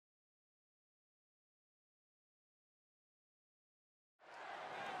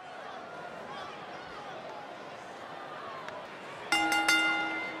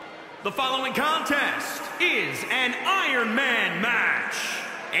The following contest is an Iron Man match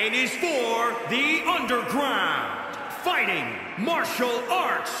and is for the Underground Fighting Martial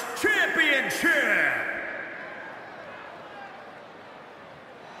Arts Championship.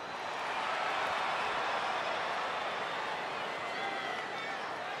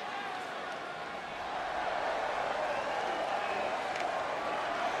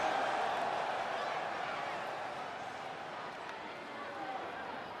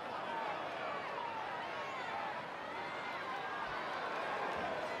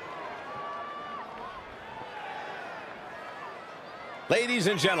 Ladies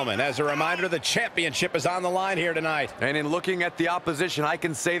and gentlemen, as a reminder, the championship is on the line here tonight. And in looking at the opposition, I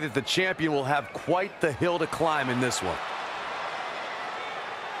can say that the champion will have quite the hill to climb in this one.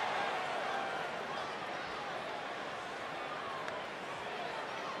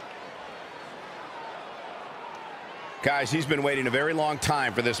 Guys, he's been waiting a very long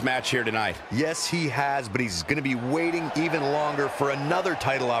time for this match here tonight. Yes, he has, but he's going to be waiting even longer for another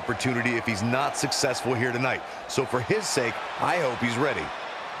title opportunity if he's not successful here tonight. So for his sake, I hope he's ready.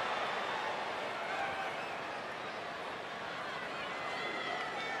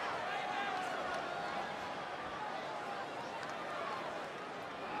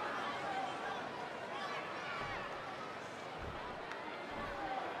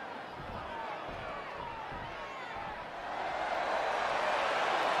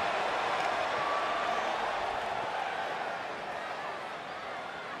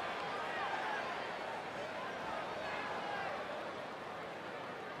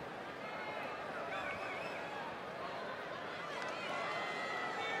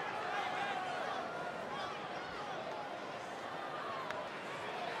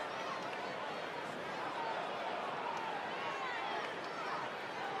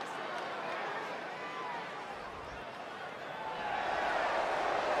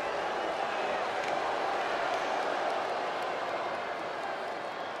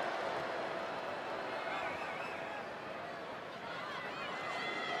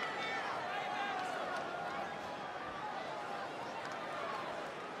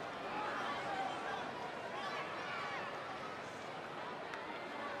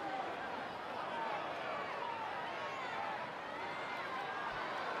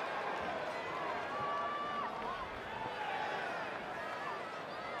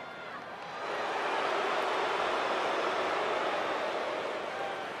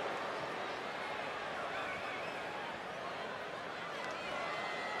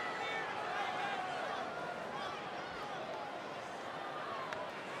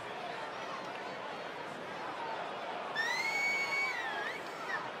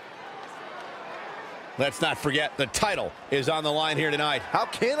 Let's not forget, the title is on the line here tonight. How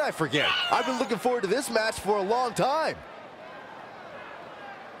can I forget? I've been looking forward to this match for a long time.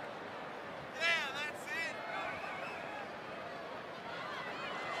 Yeah, that's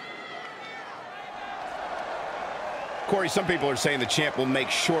it. Corey, some people are saying the champ will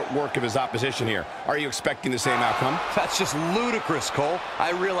make short work of his opposition here. Are you expecting the same outcome? That's just ludicrous, Cole. I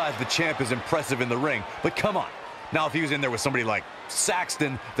realize the champ is impressive in the ring, but come on. Now, if he was in there with somebody like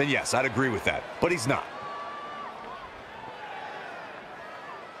Saxton, then yes, I'd agree with that. But he's not.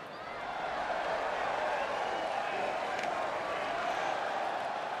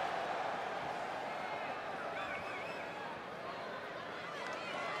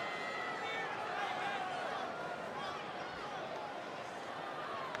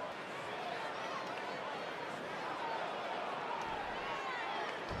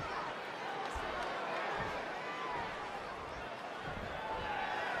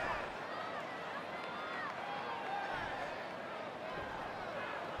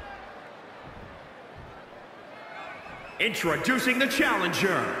 Introducing the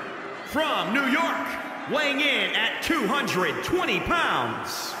challenger from New York, weighing in at 220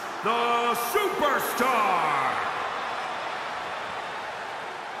 pounds, the Superstar.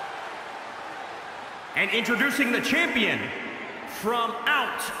 And introducing the champion from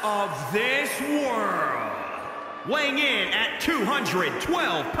out of this world, weighing in at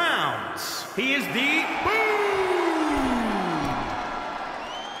 212 pounds, he is the Boom!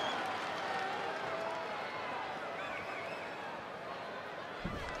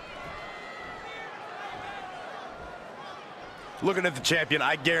 Looking at the champion,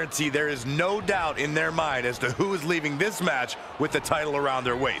 I guarantee there is no doubt in their mind as to who is leaving this match with the title around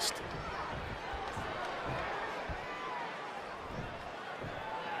their waist.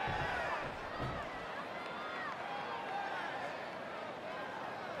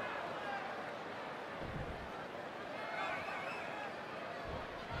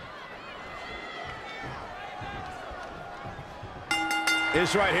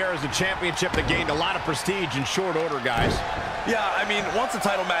 This right here is a championship that gained a lot of prestige in short order, guys. Yeah, I mean, once a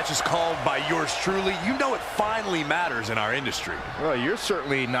title match is called by yours truly, you know it finally matters in our industry. Well, you're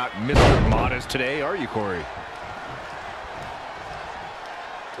certainly not Mr. Modest today, are you, Corey?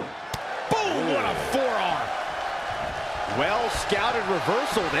 Boom! What a forearm! Well scouted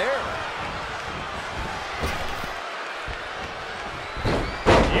reversal there.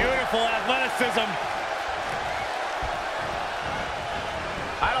 Beautiful athleticism.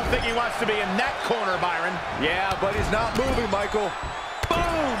 I don't think he wants to be in that corner, Byron. Yeah, but he's not moving, Michael.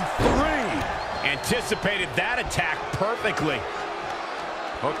 Boom! 3! Anticipated that attack perfectly.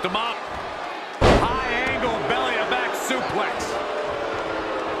 Hooked him up. High angle belly-to-back suplex.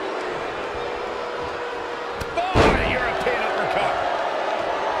 Oh, a European uppercut.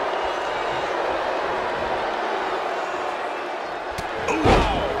 Ooh.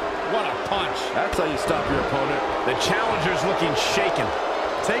 Oh, what a punch. That's how you stop your opponent. The challenger's looking shaken.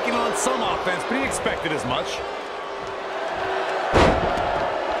 Taking on some offense, but he expected as much.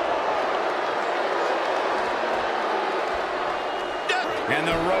 And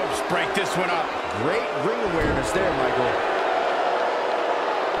the ropes break this one up. Great ring awareness there, Michael.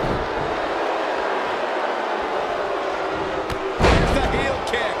 There's the heel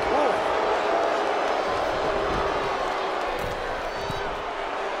kick. Ooh.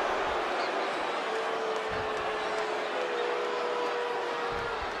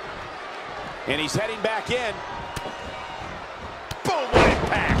 And he's heading back in. Boom, what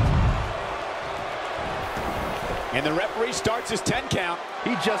impact. And the referee starts his 10 count.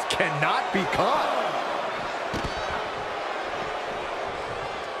 He just cannot be caught.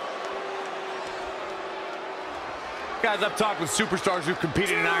 Guys, I've talked with superstars who've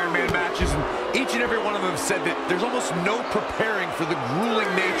competed in Iron Man matches, and each and every one of them said that there's almost no preparing for the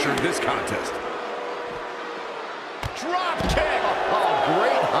grueling nature of this contest. Drop kick. Oh,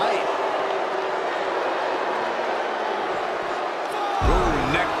 great height.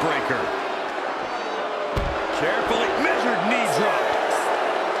 Ooh, neck breaker. Carefully measured knee drop.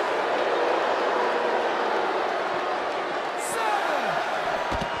 7,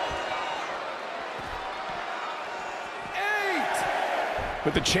 8.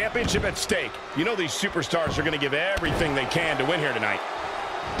 With the championship at stake, you know these superstars are going to give everything they can to win here tonight.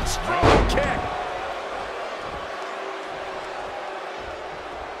 Strong kick.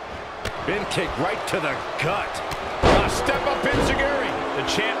 Been kicked right to the gut. A step up Inzaguri. The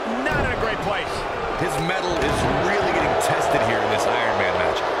champ not in a great place. His mettle is really getting tested here in this Iron Man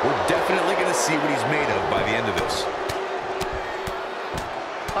match. We're definitely going to see what he's made of by the end of this.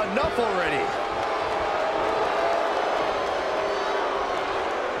 Enough already.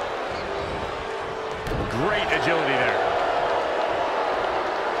 Great agility there.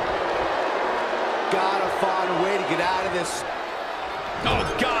 Gotta find a way to get out of this. Oh,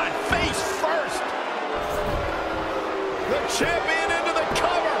 God, face first. The champion into the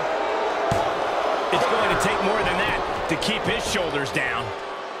cover. It's going to take more than that to keep his shoulders down.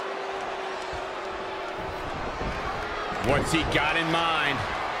 What's he got in mind?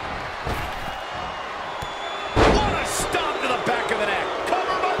 What a stomp to the back of the neck.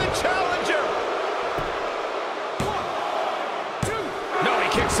 Cover by the challenger. 1, 2. No, he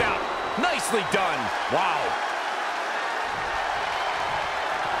kicks out. Nicely done. Wow.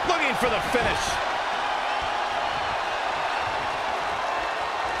 Looking for the finish.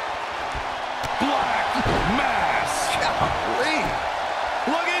 Black Mass. Golly.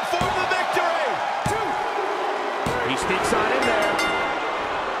 Looking for the victory. 2. He sneaks on in there.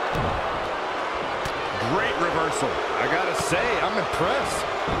 Great reversal. I gotta say, I'm impressed.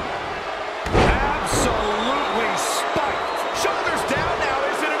 Absolutely spiked. Shoulders down now.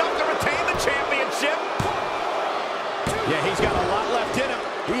 Is it enough to retain the championship? 1, 2. Yeah, he's got a lot left in him.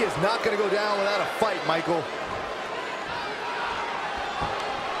 He is not gonna go down without a fight, Michael.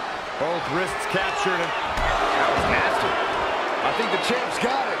 Both wrists captured him. That was nasty. I think the champ's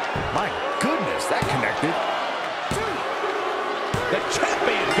got it. My goodness, that connected. 2. The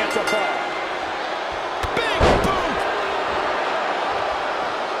champion gets a fall. Big boot.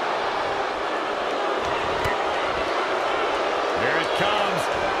 Here it comes.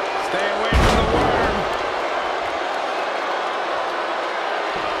 Stay away from the worm.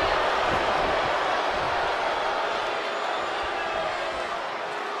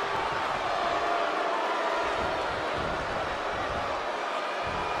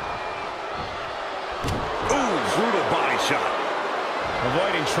 Brutal body shot.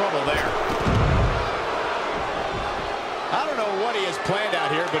 Avoiding trouble there. I don't know what he has planned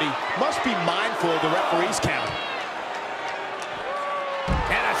out here, but he must be mindful of the referee's count.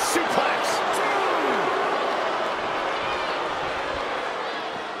 And a suplex.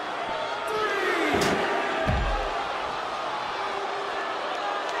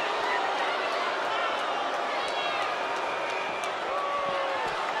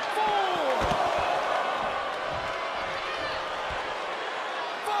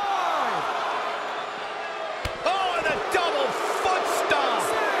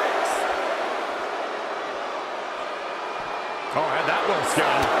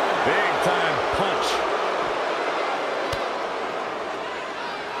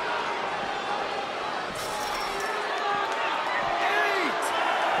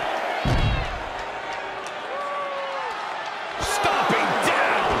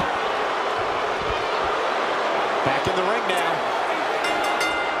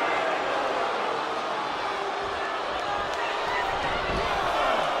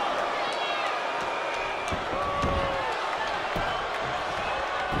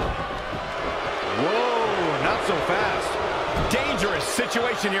 Whoa, not so fast. Dangerous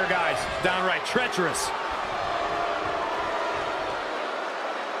situation here, guys. Downright treacherous.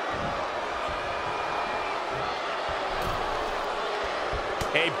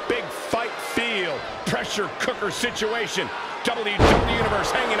 A big fight feel. Pressure cooker situation. WWE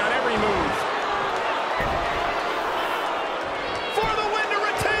Universe hanging on every move. For the win to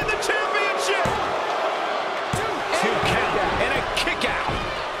retain the championship. Two count and a kick out.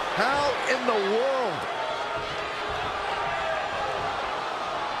 How in the world?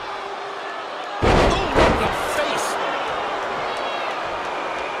 Oh, right in the face.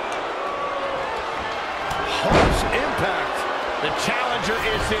 Harsh impact. The challenger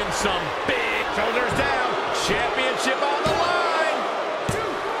is in some big shoulders down. Championship on the line.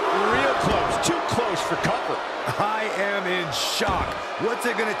 Real close. Too close for comfort. I am in shock. What's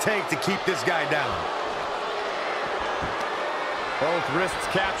it going to take to keep this guy down? Both wrists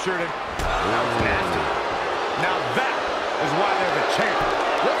captured. That was nasty. Now that is why they're the champ.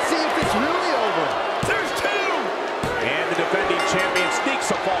 Let's see if it's really over. There's two. And the defending champion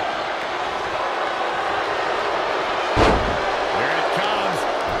sneaks a fall. Here it comes.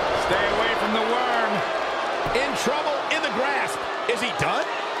 Stay away from the worm. In trouble, in the grasp. Is he done?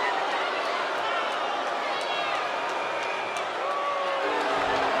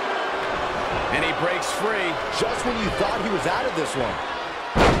 And he breaks free. Just when you thought he was out of this one.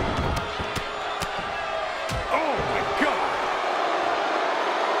 Oh, my God.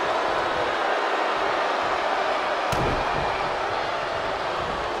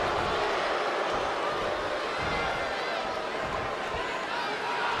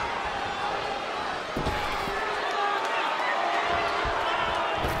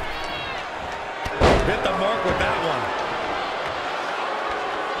 Hit the mark with that one.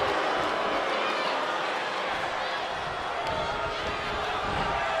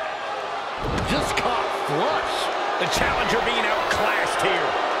 Just caught flush. The challenger being outclassed here.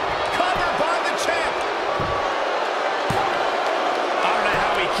 Covered by the champ. I don't know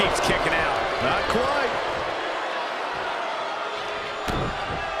how he keeps kicking out. Not quite.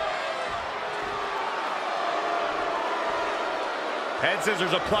 Head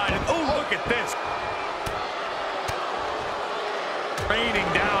scissors applied. Oh, look at this.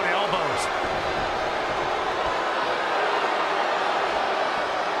 Raining down elbows.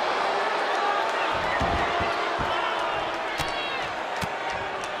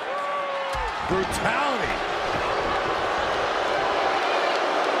 Brutality.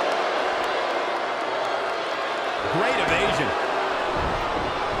 Great evasion.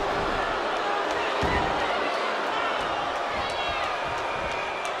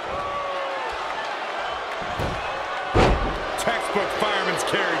 Textbook fireman's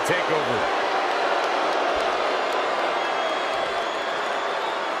carry takeover.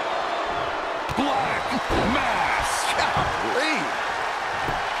 Black mass. Golly.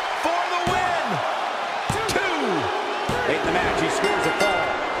 For the win! Two! Late in the match, he scores a fall.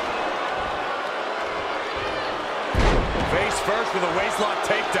 Face first with a waistlock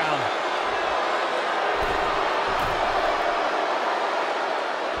takedown.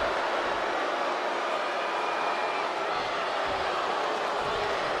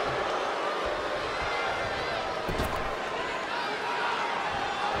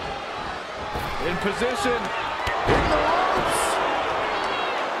 In position. In the ropes.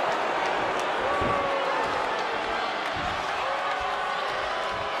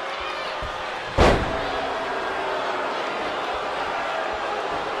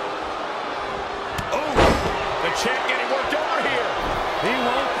 Champ getting worked over here. He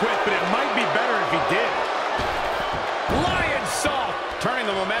won't quit, but it might be better if he did. Lion salt, turning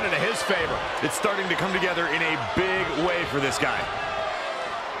the momentum to his favor. It's starting to come together in a big way for this guy.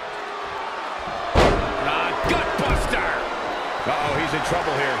 Gutbuster. Uh-oh, he's in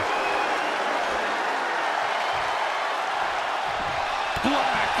trouble here.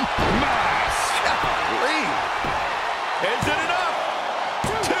 Black mass. Golly. Is it enough?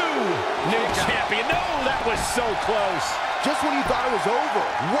 Two. New champion. No, that was so close. Just when you thought it was over.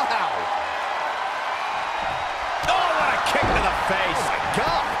 Wow. Oh, what a kick to the face. Oh, my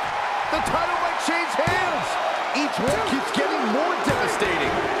God. The title might change hands. Each one keeps getting more devastating.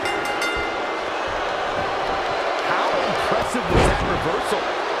 How impressive was that reversal?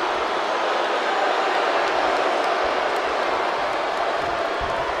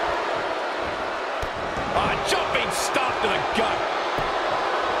 Jumping stop to the gut.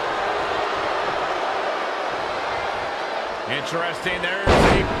 Interesting. There's a...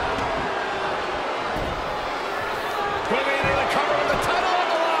 Putting in the cover of the title on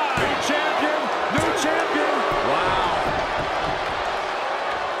the line. New champion. New champion.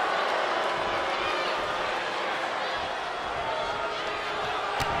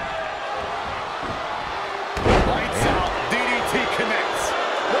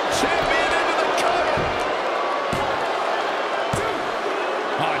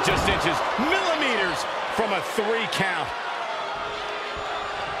 him a 3 count.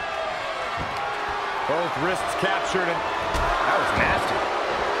 Both wrists captured, and that was nasty.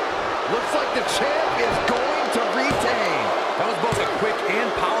 Looks like the champ is going to retain. That was both a quick and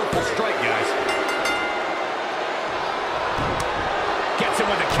powerful strike, guys. Gets him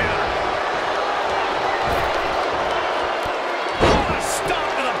with a counter. What a stop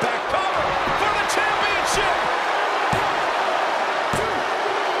to the back cover for the championship.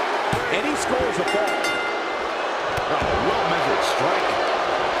 And he scores a fall. Oh, well-measured strike.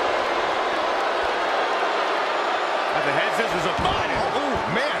 At the head scissors of Biden. Oh,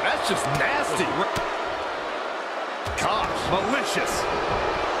 man, that's just nasty. Gosh, malicious.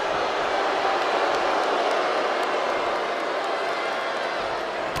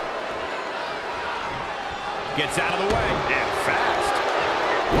 Gets out of the way. And fast.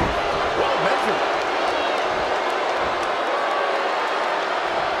 Well measured.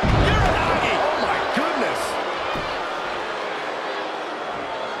 Uranagi. Oh, my goodness.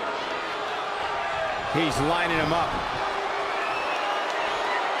 He's lining him up.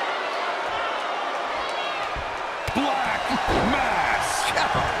 Black Mass.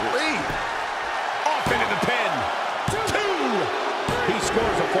 Golly. Off into the pin. 2. He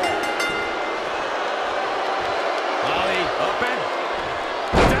scores a fall. Ollie up and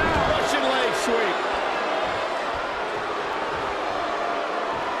down. Russian leg sweep.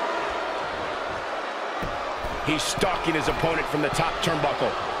 He's stalking his opponent from the top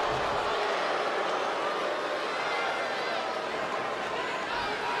turnbuckle.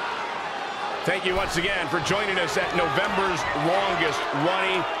 Thank you once again for joining us at November's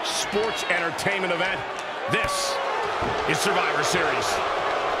longest-running sports entertainment event. This is Survivor Series.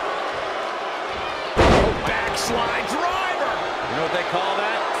 Backslide driver. You know what they call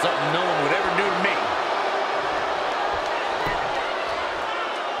that? Something no one would ever do to me.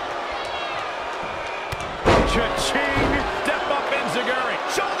 Cha-ching. Step up Enziguri.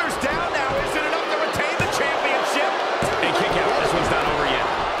 Shoulders down now. Is it enough to retain the championship? And kick out. This one's not over yet.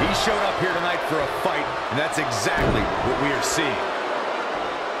 He showed up here tonight for a fight, and that's exactly what we are seeing.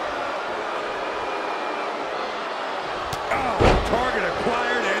 Oh, target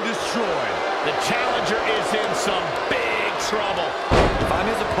acquired and destroyed. The challenger is in some big trouble. If I'm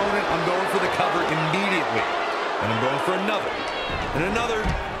his opponent, I'm going for the cover immediately. And I'm going for another, and another,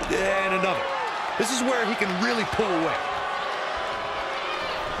 and another. This is where he can really pull away.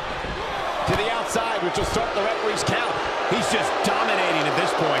 To the outside, which will start the referee's count. He's just dominating at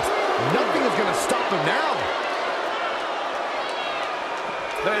this point. Nothing is going to stop him now.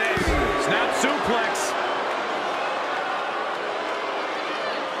 Look at this. Snap suplex.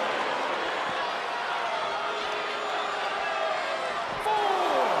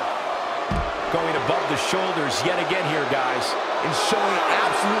 Going above the shoulders yet again here, guys. And showing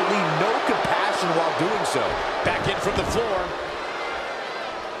absolutely no compassion while doing so. Back in from the floor.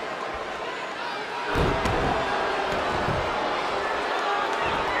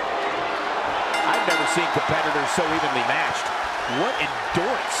 I've never seen competitors so evenly matched. What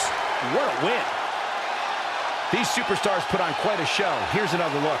endurance. What a win. These superstars put on quite a show. Here's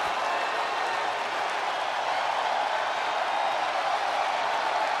another look.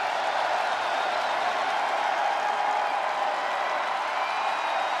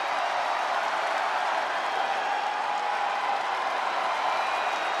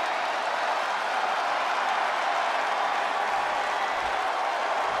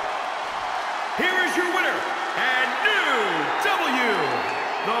 Here is your winner, and new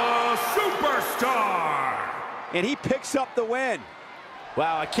the Superstar. And he picks up the win.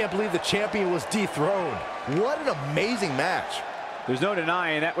 Wow, I can't believe the champion was dethroned. What an amazing match. There's no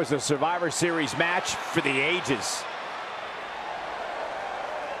denying that was a Survivor Series match for the ages.